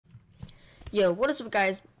Yo, what is up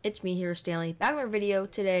guys? It's me here, Stanley, back with a video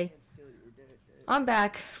today. I'm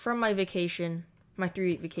back from my vacation, my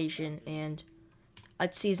 3-week vacation, and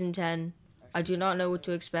it's season 10. I do not know what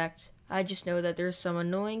to expect. I just know that there's some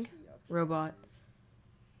annoying robot.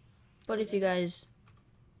 But if you guys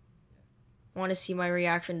want to see my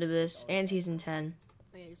reaction to this and season 10,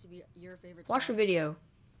 watch the video.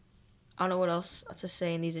 I don't know what else to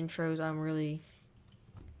say in these intros. I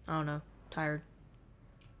don't know, tired.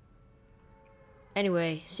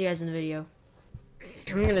 Anyway, see you guys in the video.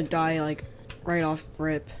 I'm gonna die, like, right off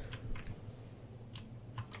rip.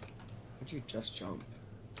 Why'd you just jump?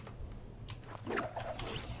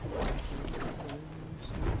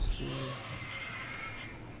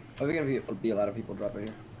 Are we gonna be a lot of people dropping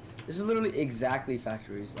here? This is literally exactly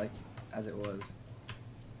factories, like, as it was.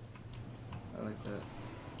 I like that.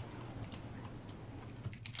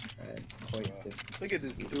 Look at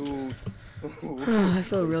this dude. I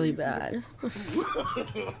feel really bad.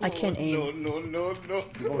 I can't aim. No.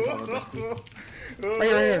 Right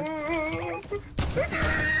here.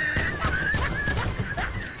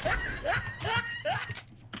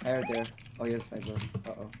 Hey, right there. Oh, yes, sniper.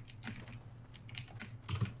 Uh-oh.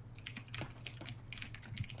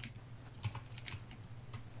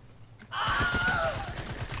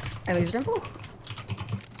 I lasered him.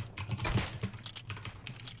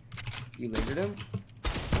 You lasered him?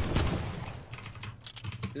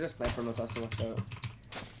 There's a sniper with us, so watch out.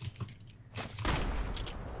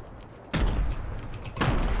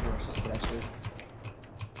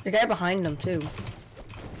 The guy behind them too.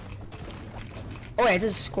 Oh wait, it's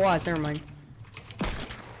his squads, never mind.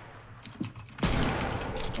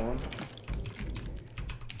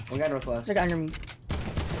 One guy northwest. The guy under me.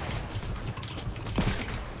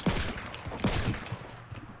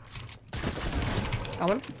 Got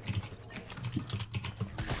one.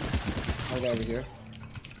 One guy over here.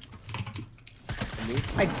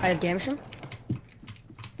 I damaged him.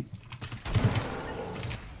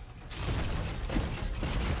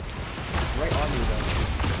 Right on you though.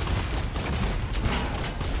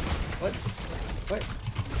 What?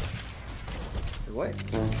 What?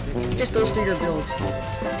 Just goes through your builds.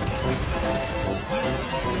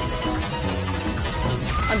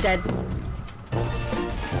 I'm dead.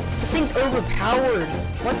 This thing's overpowered.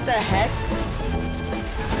 What the heck?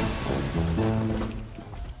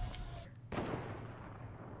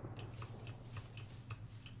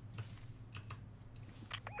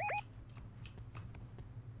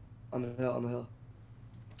 On the hill, on the hill.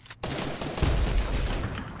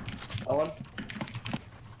 Oh, one.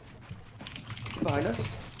 Behind us?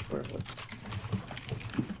 Where? What?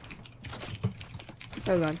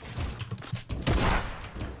 Oh god.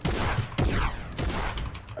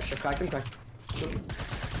 I should crack him, crack.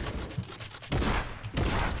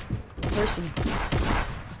 Where's he?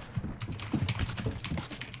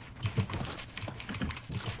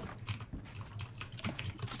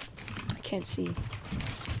 I can't see.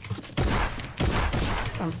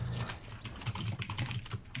 Come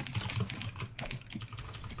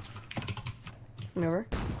over.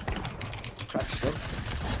 Crack shield.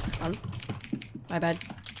 My bad.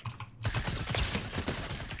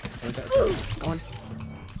 Go on.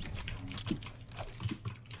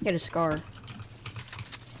 Get a scar.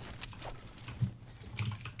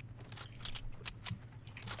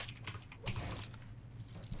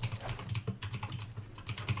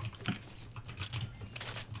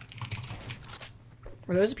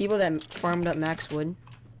 Were those people that farmed up max wood?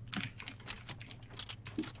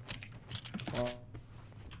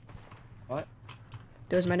 What?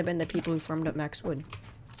 Those might have been the people who farmed up max wood.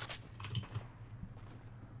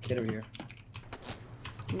 Kid over here.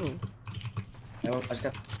 Ooh. I just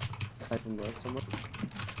got a sniper from north somewhere.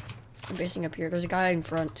 I'm basing up here. There's a guy in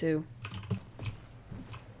front too.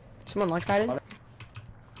 Someone launch padded?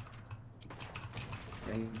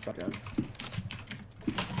 Yeah, he dropped down.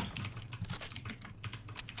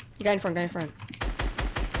 Guy in front, guy in front.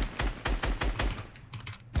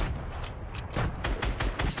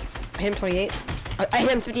 I hit him 28. I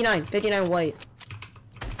hit him 59. 59 white.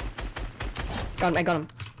 Got him, I got him.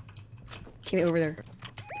 Teammate over there.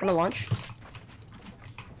 Wanna launch?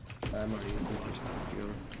 I'm already launching.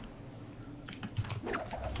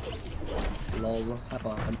 Lol, have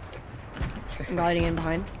fun. I'm gliding in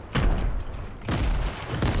behind.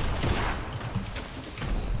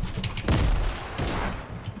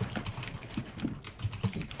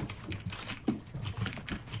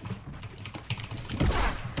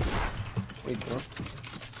 Wait, bro.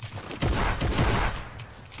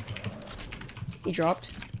 He dropped.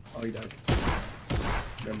 Oh, he died.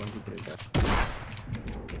 Never mind, he did that.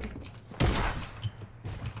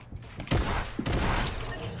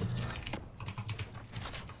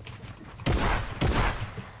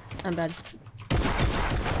 I'm bad.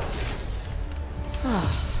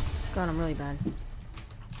 Oh, God, I'm really bad.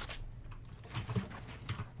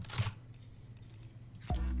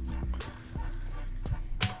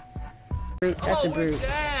 Brute, that's a brute.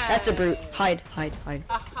 That's a brute. Hide, hide, hide.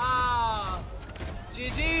 Aha!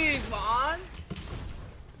 GG's, man!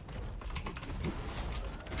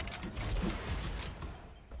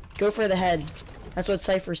 Go for the head. That's what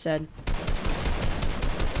Cypher said.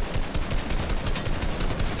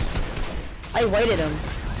 I whited him.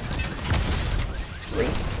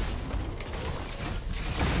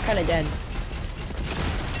 Kinda dead.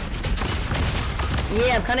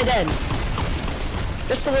 Yeah, I'm kinda dead.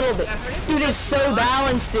 Just a little bit. Dude, it's so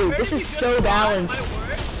balanced, dude. This is so balanced.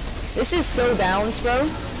 This is so balanced, bro.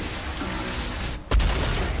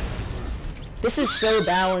 This is so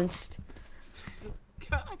balanced.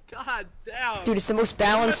 God damn. Dude, it's the most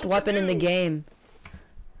balanced weapon in the game.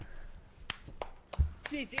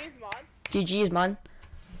 GG's, man. GG's, man.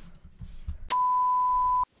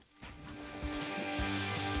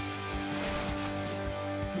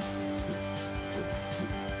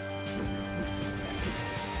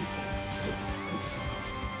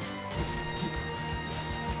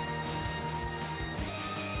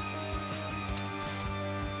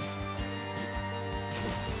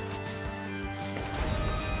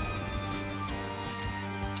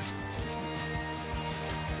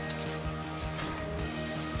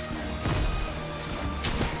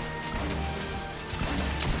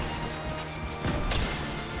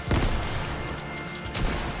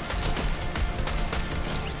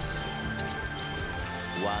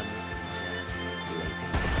 One eternity later.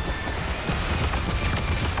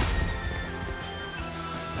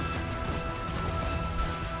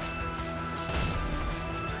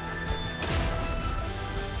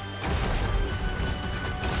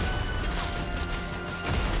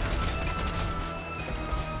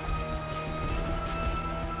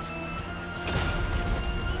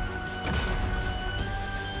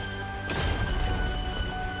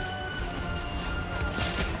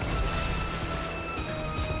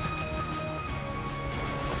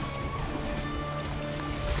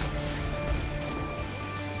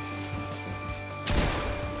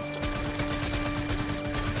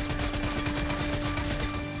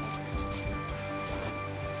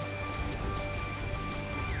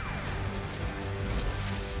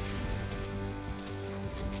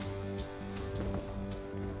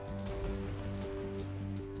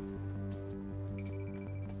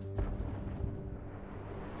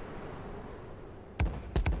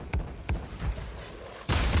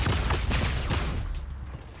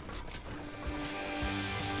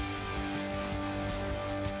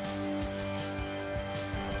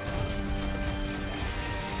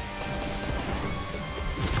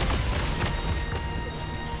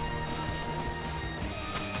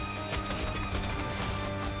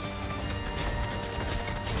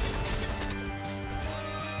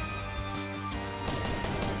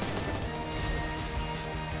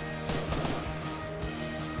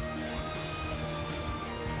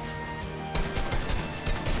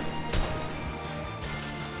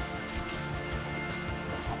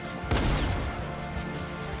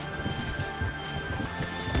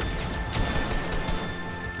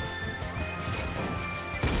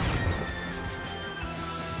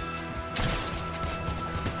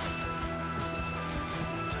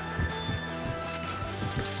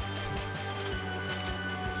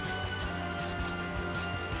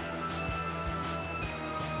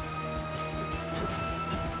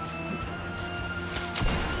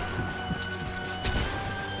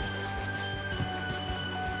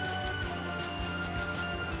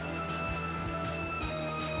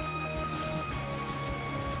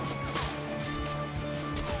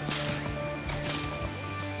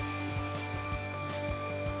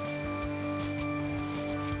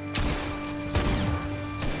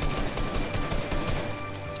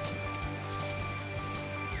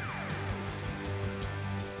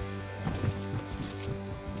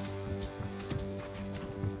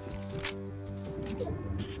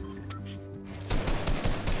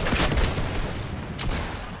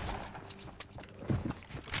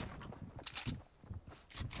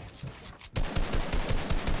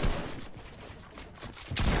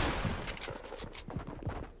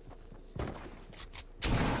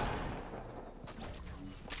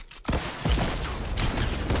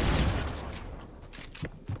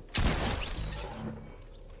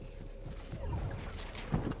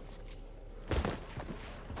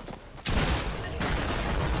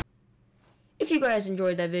 If you guys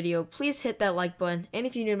enjoyed that video, please hit that like button, and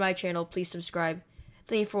if you're new to my channel, please subscribe.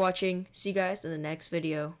 Thank you for watching. See you guys in the next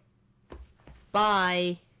video.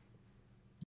 Bye.